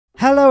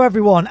Hello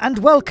everyone and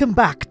welcome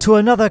back to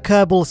another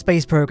Kerbal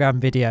Space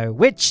Program video,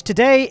 which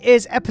today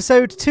is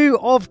episode 2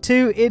 of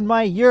 2 in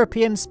my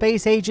European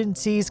Space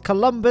Agency's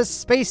Columbus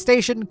Space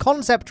Station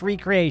concept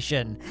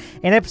recreation.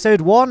 In episode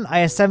 1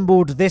 I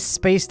assembled this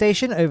space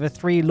station over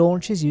 3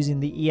 launches using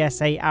the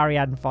ESA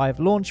Ariane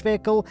 5 launch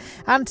vehicle,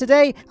 and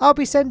today I'll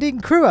be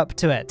sending crew up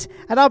to it,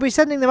 and I'll be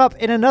sending them up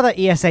in another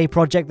ESA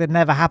project that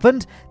never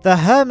happened, the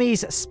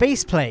Hermes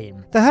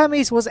Spaceplane. The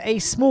Hermes was a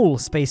small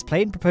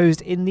spaceplane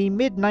proposed in the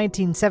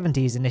mid-1970s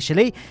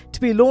initially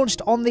to be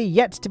launched on the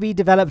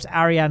yet-to-be-developed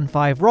Ariane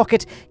 5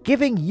 rocket,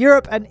 giving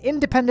Europe an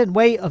independent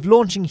way of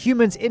launching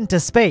humans into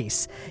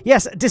space.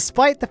 Yes,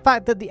 despite the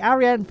fact that the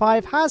Ariane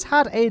 5 has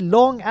had a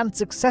long and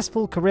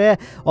successful career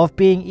of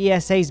being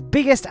ESA's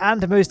biggest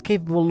and most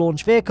capable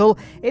launch vehicle,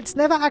 it's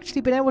never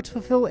actually been able to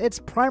fulfill its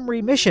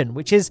primary mission,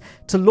 which is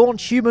to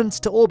launch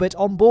humans to orbit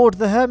on board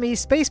the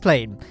Hermes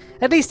spaceplane.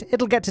 At least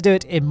it'll get to do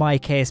it in my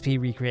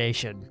KSP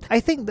recreation. I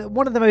think that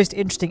one of the most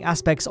interesting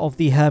aspects of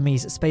the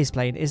Hermes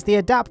spaceplane is the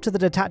adapter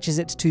that attaches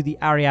it to the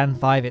Ariane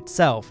 5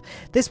 itself.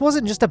 This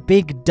wasn't just a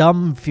big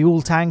dumb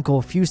fuel tank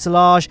or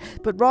fuselage,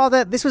 but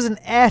rather this was an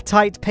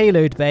airtight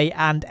payload bay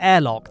and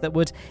airlock that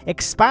would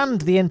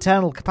expand the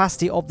internal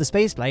capacity of the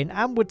spaceplane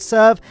and would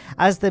serve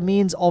as the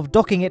means of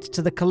docking it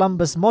to the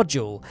Columbus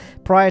module.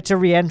 Prior to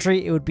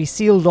re-entry, it would be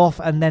sealed off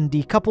and then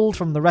decoupled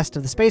from the rest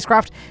of the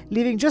spacecraft,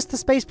 leaving just the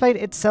spaceplane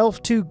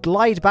itself to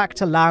glide back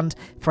to land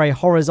for a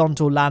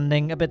horizontal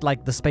landing, a bit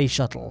like the space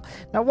shuttle.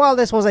 Now, while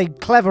this was a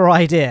clever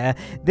idea,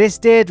 this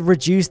did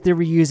reduce the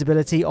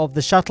reusability of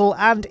the shuttle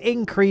and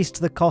increased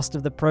the cost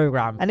of the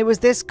program. And it was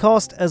this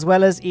cost, as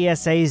well as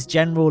ESA's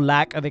general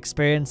lack of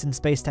experience in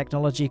space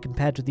technology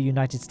compared with the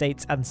United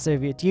States and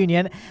Soviet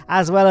Union,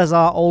 as well as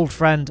our old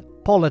friend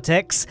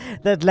politics,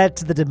 that led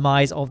to the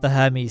demise of the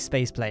Hermes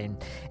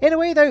spaceplane. In a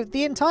way though,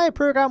 the entire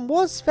program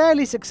was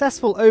fairly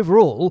successful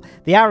overall.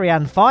 The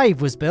Ariane 5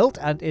 was built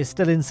and is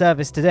still in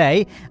service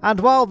today, and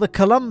while the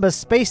Columbus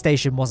space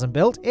station wasn't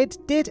built, it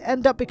did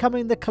end up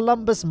becoming the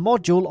Columbus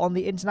module on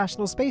the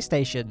International Space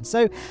Station.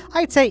 So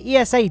I'd say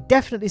ESA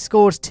definitely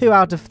scored 2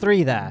 out of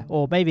 3 there,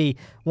 or maybe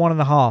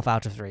 1.5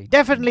 out of 3.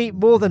 Definitely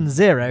more than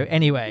 0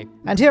 anyway.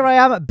 And here I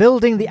am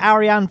building the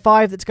Ariane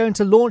 5 that's going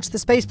to launch the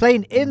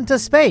spaceplane into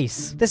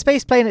space. The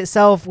spaceplane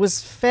itself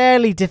was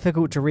fairly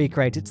difficult to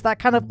recreate. It's that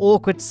kind of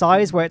awkward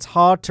size where it's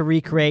hard to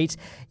recreate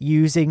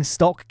using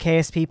stock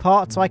KSP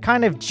parts, so I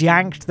kind of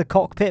janked the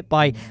cockpit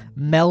by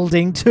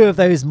melding 2 of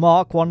those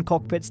Mark 1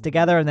 cockpits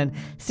together and then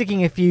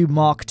sticking a few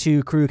Mark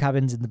 2 crew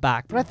cabins in the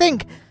back. But I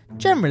think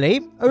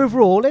generally,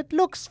 overall, it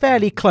looks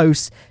fairly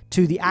close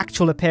to the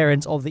actual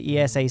appearance of the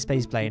ESA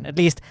spaceplane, at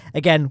least,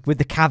 again, with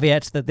the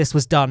caveat that this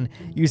was done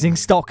using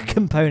stock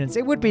components.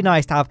 It would be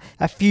nice to have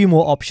a few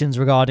more options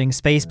regarding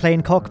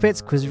spaceplane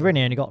cockpits, because we've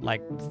really only got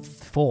like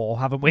 4,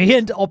 haven't we,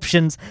 and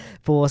options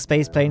for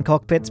spaceplane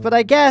cockpits. But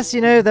I guess,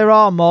 you know, there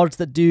are mods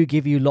that do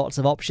give you lots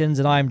of options,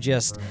 and I'm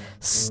just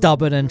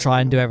stubborn and try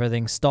and do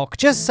everything stock,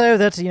 just so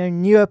that, you know,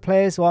 newer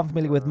players who aren't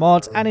familiar with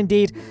mods, and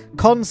indeed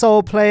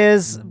console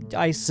players,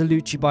 I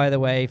salute you, by the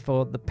way,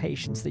 for the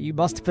patience that you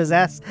must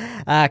possess,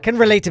 can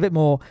relate a bit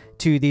more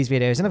to these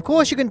videos. And of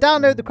course, you can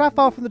download the craft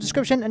file from the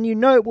description, and you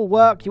know it will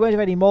work. You won't have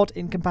any mod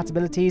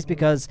incompatibilities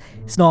because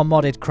it's not a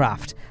modded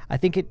craft. I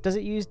think it does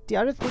it use...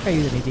 I don't think I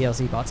use any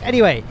DLC parts.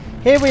 Anyway,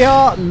 here we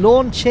are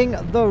launching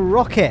the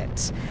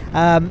rocket.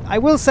 I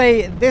will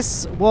say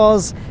this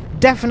was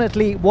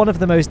definitely one of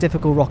the most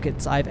difficult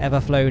rockets I've ever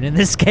flown in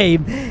this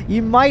game.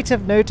 You might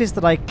have noticed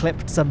that I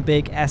clipped some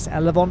big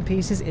S-Elevon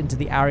pieces into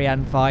the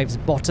Ariane 5's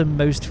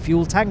bottommost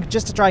fuel tank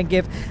just to try and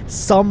give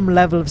some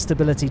level of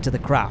stability to the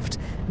craft.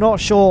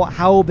 Not sure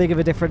how big of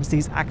a difference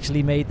these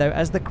actually made though,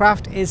 as the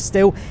craft is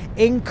still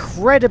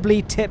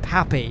incredibly tip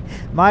happy.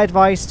 My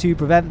advice to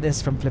prevent this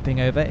from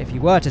flipping over, if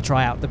you were to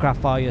try out the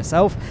craft file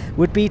yourself,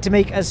 would be to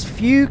make as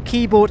few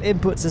keyboard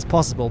inputs as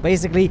possible.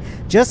 Basically,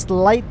 just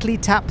lightly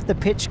tap the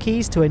pitch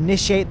keys to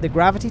initiate the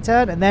gravity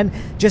turn, and then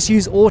just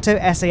use auto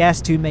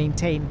SAS to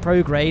maintain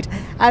prograde,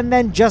 and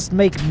then just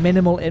make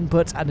minimal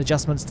inputs and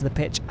adjustments to the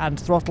pitch and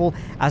throttle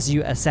as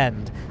you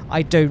ascend.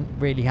 I don't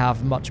really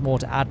have much more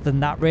to add than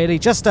that, really.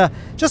 Just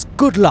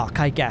good luck,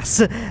 I guess.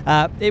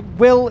 It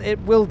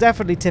will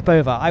definitely tip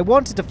over. I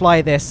wanted to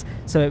fly this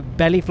so it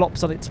belly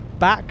flops on its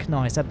back. No,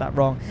 I said that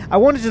wrong. I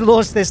wanted to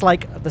launch this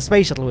like the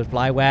space shuttle would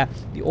fly, where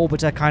the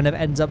orbiter kind of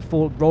ends up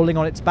rolling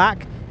on its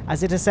back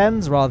as it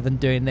ascends, rather than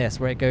doing this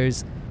where it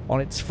goes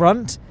on its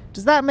front.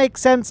 Does that make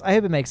sense? I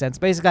hope it makes sense.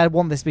 Basically, I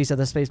want this to be so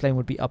the spaceplane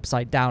would be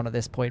upside down at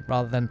this point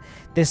rather than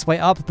this way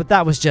up, but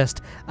that was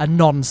just a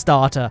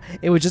non-starter.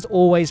 It would just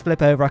always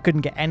flip over. I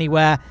couldn't get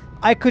anywhere.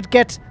 I could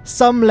get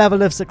some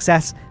level of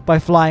success by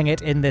flying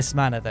it in this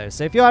manner, though.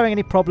 So if you're having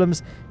any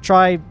problems,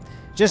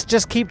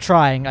 just keep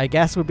trying, I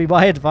guess, would be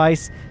my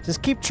advice.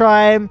 Just keep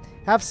trying.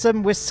 Have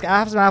some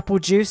apple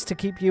juice to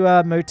keep you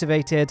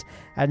motivated,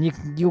 and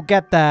you'll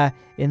get there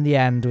in the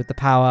end with the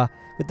power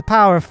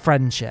of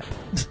friendship.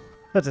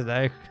 I don't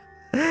know.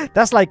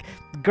 That's like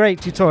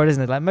great tutorial,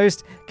 isn't it? Like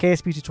most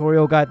KSP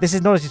tutorial guide. This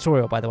is not a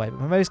tutorial, by the way, but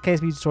for most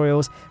KSP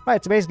tutorials,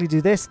 right, to basically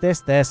do this,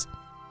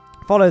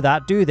 Follow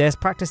that, do this,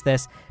 practice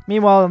this.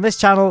 Meanwhile, on this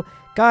channel,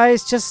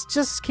 guys,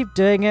 just keep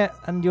doing it,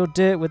 and you'll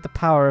do it with the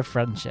power of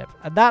friendship.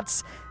 And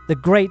that's the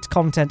great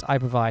content I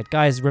provide.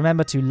 Guys,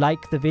 remember to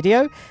like the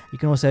video. You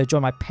can also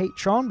join my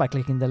Patreon by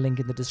clicking the link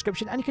in the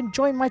description, and you can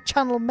join my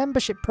channel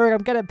membership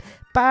program. Get a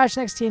badge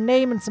next to your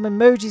name and some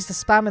emojis to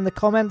spam in the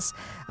comments.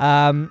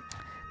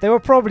 There were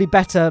probably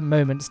better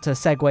moments to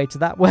segue to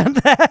that,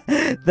 weren't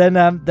there,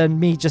 than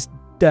me just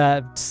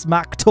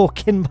smack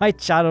talking my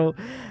channel.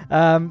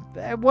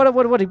 What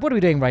are we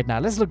doing right now?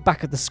 Let's look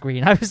back at the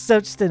screen. I was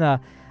just in a,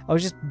 I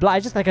just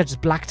think I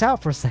just blacked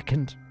out for a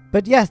second.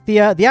 But yes, the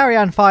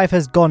Ariane 5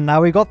 has gone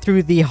now. We got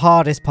through the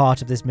hardest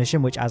part of this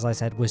mission, which, as I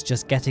said, was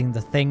just getting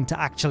the thing to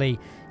actually,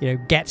 you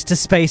know, get to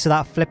space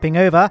without flipping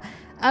over.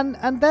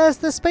 And there's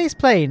the space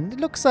plane.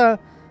 It looks, I'd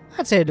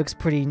say it looks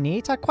pretty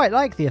neat. I quite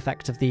like the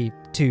effect of the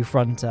two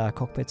front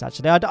cockpits,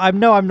 actually. I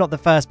know I'm not the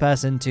first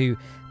person to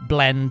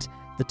blend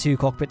the two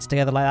cockpits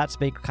together like that to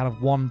make kind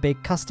of one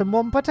big custom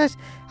one, but it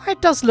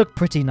does look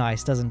pretty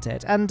nice, doesn't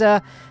it? And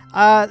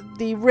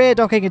the rear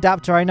docking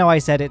adapter, I know I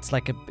said it's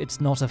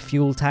not a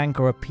fuel tank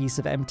or a piece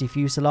of empty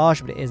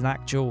fuselage, but it is an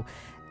actual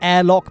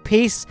airlock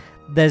piece.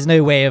 There's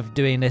no way of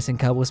doing this in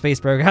Kerbal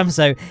Space Program,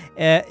 so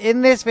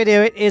in this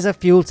video it is a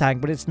fuel tank,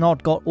 but it's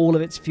not got all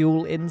of its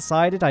fuel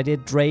inside it. I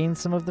did drain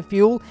some of the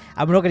fuel,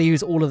 and we're not going to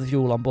use all of the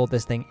fuel on board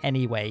this thing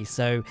anyway,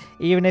 so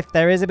even if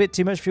there is a bit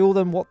too much fuel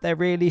than what there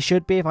really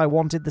should be if I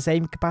wanted the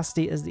same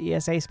capacity as the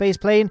ESA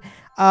Spaceplane,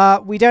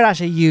 we don't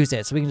actually use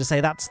it, so we can just say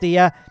that's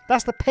the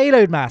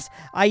payload mass.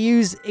 I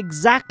use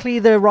exactly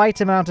the right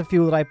amount of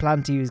fuel that I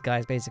plan to use,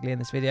 guys, basically in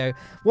this video.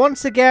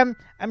 Once again,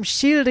 I'm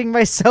shielding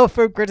myself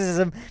from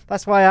criticism.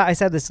 That's why I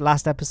said this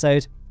last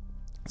episode.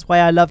 That's why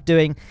I love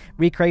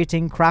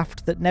recreating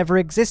craft that never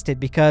existed,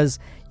 because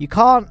you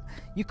can't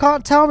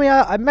tell me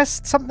I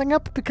messed something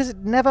up because it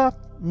never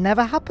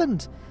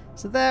happened.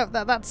 So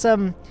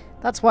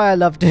that's why I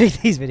love doing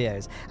these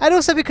videos. And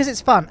also because it's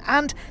fun.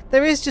 And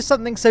there is just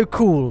something so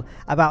cool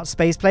about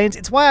space planes.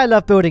 It's why I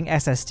love building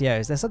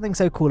SSTOs. There's something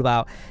so cool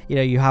about, you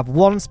know, you have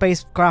one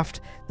spacecraft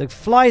that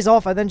flies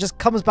off and then just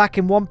comes back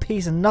in one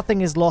piece and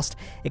nothing is lost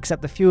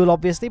except the fuel,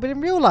 obviously. But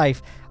in real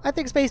life, I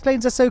think space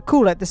planes are so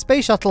cool. Like the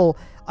space shuttle,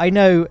 I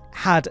know,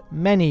 had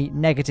many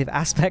negative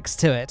aspects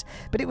to it,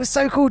 but it was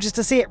so cool just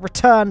to see it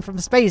return from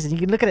space, and you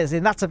can look at it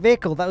and that's a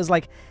vehicle that was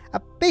like a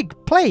big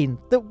plane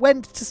that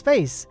went to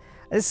space.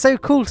 It's so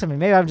cool to me.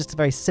 Maybe I'm just a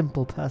very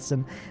simple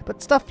person,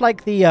 but stuff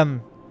like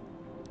the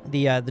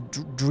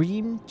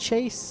Dream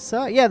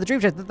Chaser, yeah, the Dream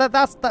Chaser.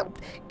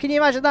 That. Can you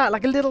imagine that?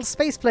 Like a little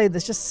space plane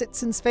that just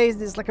sits in space.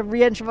 And it's like a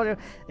re-entry volume.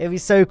 It'd be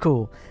so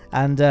cool.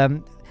 And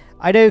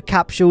I know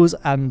capsules,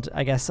 and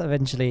I guess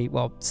eventually,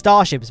 well,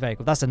 Starship is very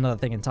cool. That's another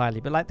thing entirely.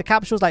 But like the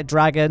capsules, like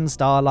Dragon,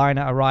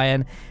 Starliner,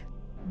 Orion,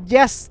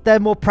 yes, they're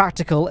more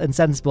practical and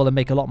sensible and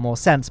make a lot more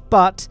sense.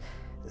 But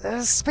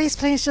space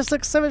planes just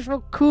look so much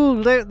more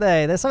cool, don't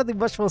they? There's something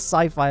much more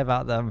sci-fi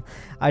about them.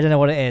 I don't know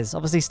what it is.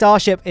 Obviously,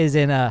 Starship is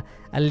in a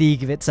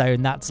league of its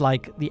own. That's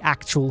like the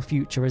actual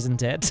future,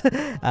 isn't it?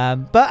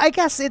 But I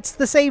guess it's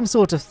the same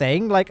sort of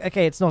thing. Like,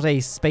 okay, it's not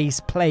a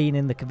space plane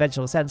in the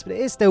conventional sense, but it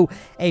is still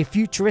a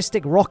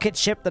futuristic rocket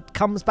ship that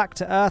comes back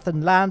to Earth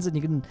and lands, and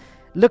you can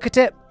look at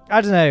it. I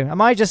don't know.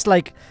 Am I just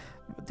like...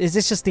 Is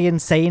this just the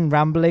insane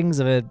ramblings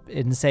of an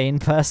insane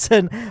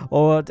person,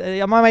 or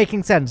am I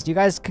making sense? Do you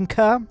guys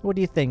concur? What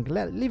do you think?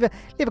 Leave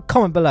a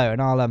comment below,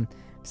 and I'll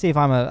see if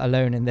I'm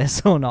alone in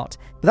this or not.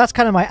 But that's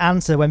kind of my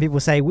answer when people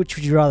say, which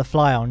would you rather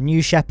fly on,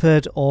 New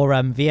Shepard or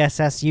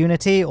VSS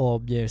Unity,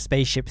 or, you know,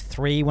 Spaceship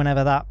 3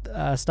 whenever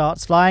that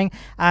starts flying?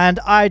 And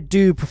I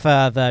do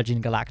prefer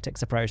Virgin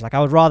Galactic's approach. Like, I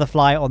would rather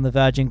fly on the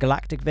Virgin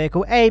Galactic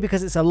vehicle, A,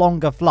 because it's a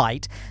longer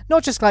flight,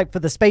 not just like for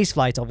the space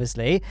flight,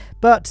 obviously,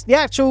 but the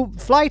actual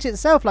flight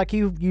itself. Like,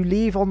 you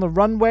leave on the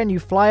runway and you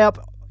fly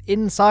up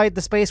inside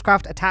the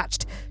spacecraft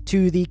attached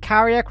to the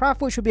carrier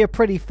craft, which would be a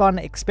pretty fun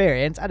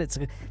experience. And it's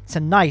a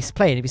nice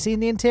plane. Have you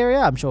seen the interior?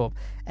 I'm sure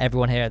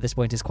everyone here at this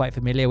point is quite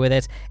familiar with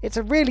it. It's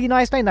a really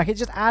nice plane. Like, it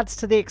just adds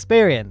to the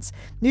experience.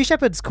 New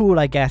Shepard's cool,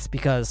 I guess,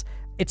 because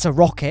it's a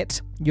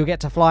rocket. You get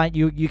to fly.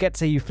 You get to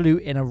say you flew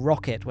in a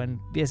rocket, when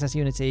VSS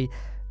Unity,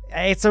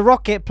 it's a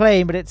rocket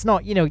plane, but it's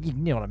not, you know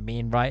what I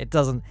mean, right? It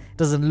doesn't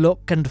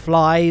look and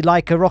fly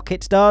like a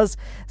rocket does.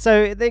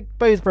 So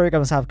both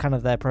programs have kind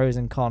of their pros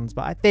and cons,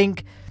 but I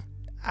think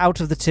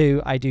out of the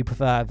two, I do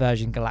prefer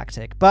Virgin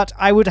Galactic. But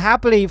I would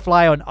happily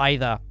fly on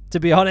either, to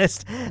be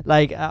honest.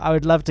 Like, I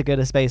would love to go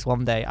to space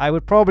one day. I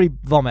would probably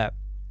vomit,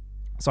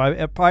 so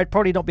I'd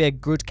probably not be a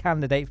good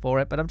candidate for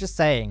it, but I'm just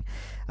saying.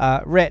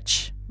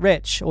 Rich,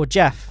 or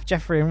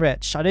Jeffrey and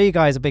Rich, I know you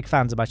guys are big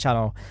fans of my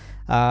channel.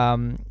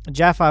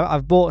 Jeff,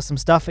 I've bought some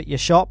stuff at your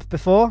shop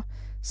before,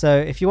 so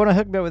if you want to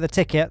hook me up with a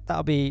ticket,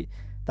 that'll be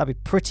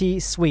pretty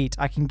sweet.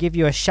 I can give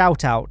you a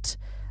shout out.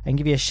 I can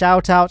give you a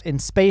shout out in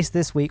space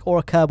this week, or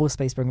a Kerbal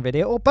Space Program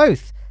video, or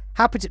both.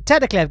 Happy to.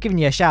 Technically, I've given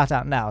you a shout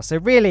out now, so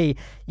really,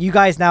 you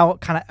guys now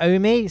kind of owe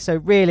me. So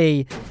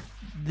really,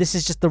 this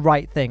is just the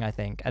right thing, I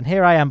think. And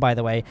here I am, by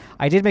the way.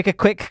 I did make a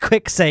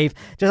quick save.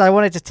 Just I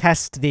wanted to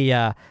test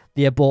the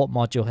the abort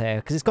module here,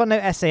 because it's got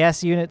no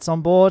SAS units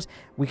on board.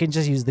 We can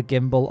just use the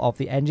gimbal of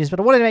the engines, but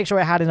I wanted to make sure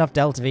it had enough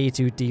delta V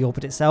to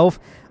deorbit itself.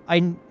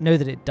 I know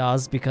that it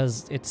does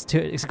because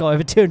it's got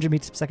over 200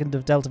 meters per second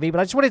of delta V, but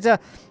I just wanted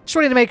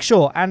to make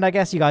sure, and I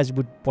guess you guys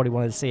would probably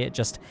want to see it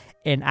just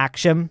in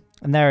action.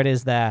 And there it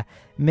is there.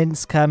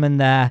 Minsk Herman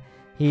there.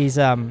 He's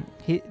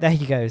there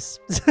he goes.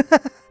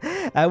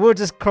 We'll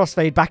just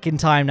crossfade back in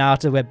time now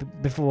to where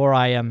before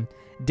I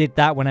did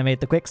that when I made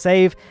the quick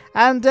save,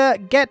 and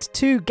get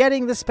to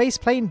getting the space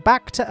plane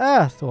back to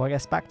Earth, or I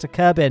guess back to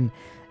Kerbin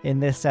in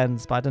this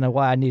sense, but I don't know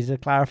why I needed to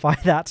clarify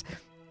that.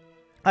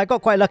 I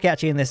got quite lucky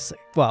actually in this.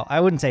 Well, I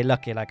wouldn't say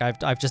lucky, like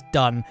I've just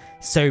done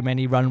so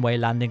many runway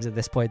landings at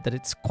this point that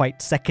it's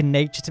quite second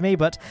nature to me,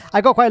 but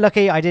I got quite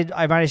lucky.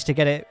 I managed to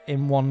get it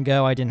in one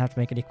go. I didn't have to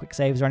make any quick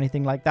saves or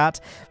anything like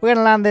that. We're going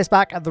to land this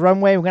back at the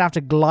runway. We're going to have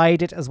to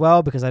glide it as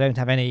well because I don't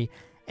have any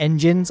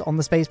engines on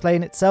the space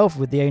plane itself,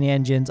 with the only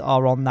engines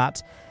are on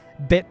that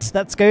bit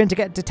that's going to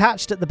get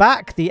detached at the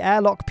back, the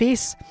airlock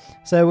piece.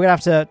 So we're going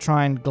to have to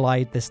try and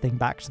glide this thing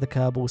back to the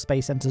Kerbal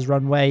Space Center's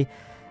runway.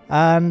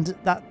 And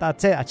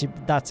that's it, actually,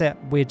 that's it.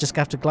 We just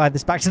have to glide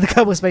this back to the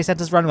Kerbal Space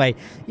Center's runway.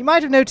 You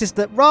might have noticed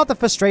that, rather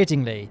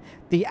frustratingly,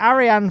 the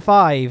Ariane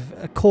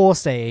 5 core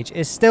stage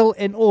is still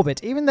in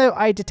orbit, even though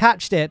I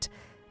detached it,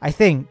 I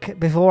think,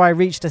 before I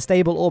reached a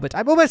stable orbit.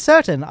 I'm almost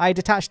certain I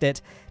detached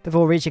it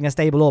before reaching a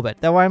stable orbit,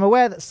 though I'm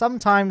aware that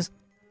sometimes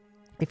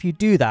if you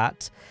do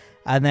that,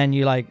 and then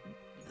you, like,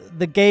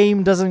 the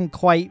game doesn't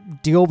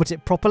quite deorbit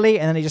it properly,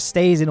 and then it just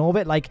stays in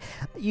orbit. Like,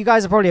 you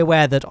guys are probably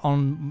aware that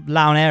on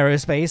Lowne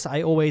Aerospace,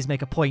 I always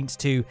make a point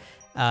to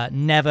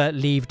never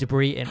leave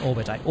debris in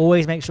orbit. I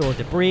always make sure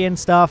debris and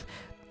stuff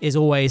is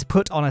always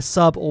put on a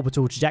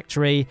suborbital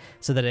trajectory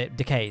so that it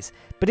decays.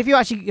 But if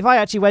I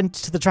actually went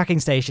to the tracking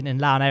station in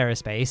Lowne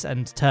Aerospace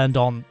and turned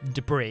on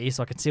debris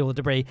so I could see all the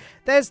debris,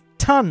 there's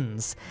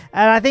tons.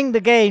 And I think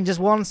the game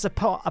just once a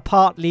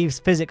part leaves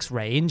physics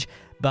range,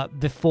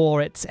 but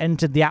before it's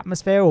entered the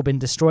atmosphere or been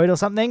destroyed or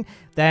something,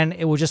 then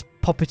it will just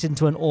pop it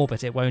into an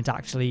orbit. It won't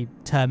actually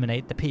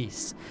terminate the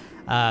piece,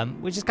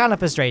 which is kind of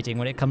frustrating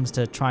when it comes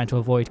to trying to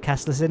avoid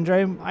Kessler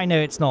syndrome. I know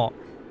it's not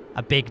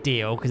a big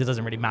deal because it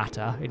doesn't really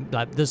matter.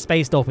 Like, the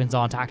space dolphins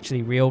aren't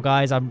actually real,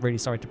 guys. I'm really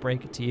sorry to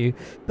break it to you.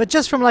 But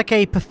just from like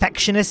a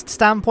perfectionist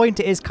standpoint,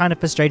 it is kind of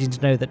frustrating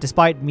to know that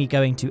despite me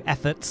going to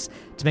efforts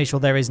to make sure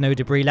there is no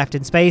debris left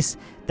in space,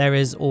 there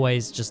is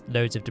always just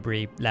loads of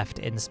debris left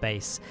in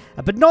space.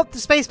 But not the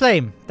space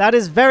plane. That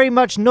is very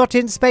much not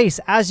in space,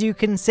 as you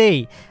can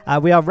see.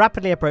 We are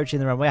rapidly approaching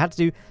the runway. I had to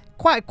do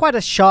quite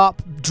a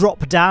sharp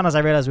drop down as I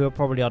realized we were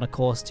probably on a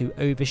course to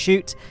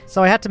overshoot.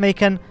 So I had to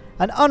make an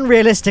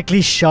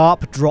unrealistically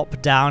sharp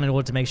drop down in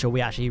order to make sure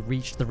we actually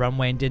reached the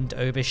runway and didn't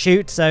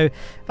overshoot. So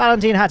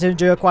Valentina had to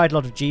endure quite a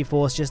lot of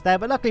G-force just there,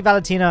 but luckily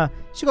Valentina,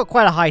 she got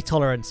quite a high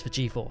tolerance for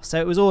G-force, so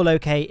it was all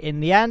okay in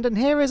the end. And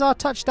here is our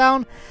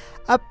touchdown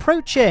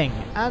approaching,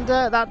 and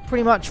that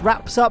pretty much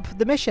wraps up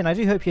the mission. I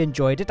do hope you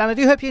enjoyed it, and I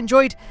do hope you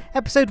enjoyed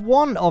episode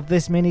 1 of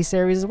this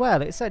mini-series as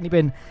well. It's certainly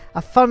been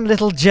a fun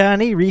little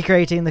journey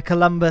recreating the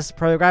Columbus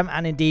program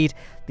and indeed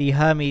the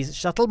Hermes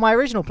shuttle. My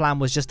original plan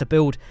was just to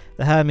build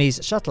the Hermes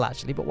shuttle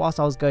actually, but whilst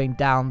I was going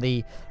down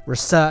the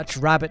research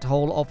rabbit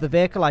hole of the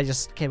vehicle, I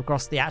just came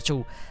across the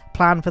actual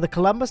plan for the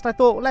Columbus, and I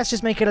thought, well, let's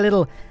just make it a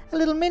little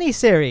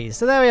mini-series.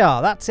 So there we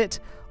are, that's it.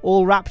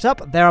 All wrapped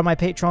up. There are my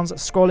patrons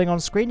scrolling on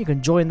screen. You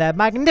can join their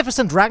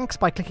magnificent ranks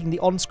by clicking the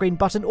on-screen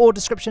button or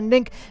description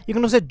link. You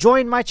can also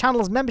join my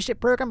channel's membership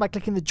program by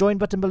clicking the join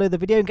button below the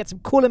video and get some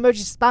cool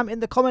emoji spam in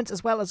the comments,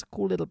 as well as a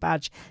cool little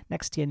badge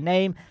next to your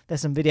name.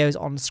 There's some videos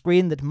on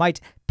screen that might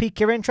pique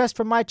your interest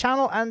from my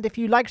channel, and if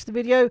you liked the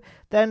video,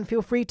 then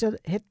feel free to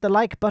hit the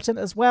like button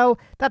as well.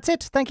 That's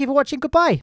it. Thank you for watching. Goodbye.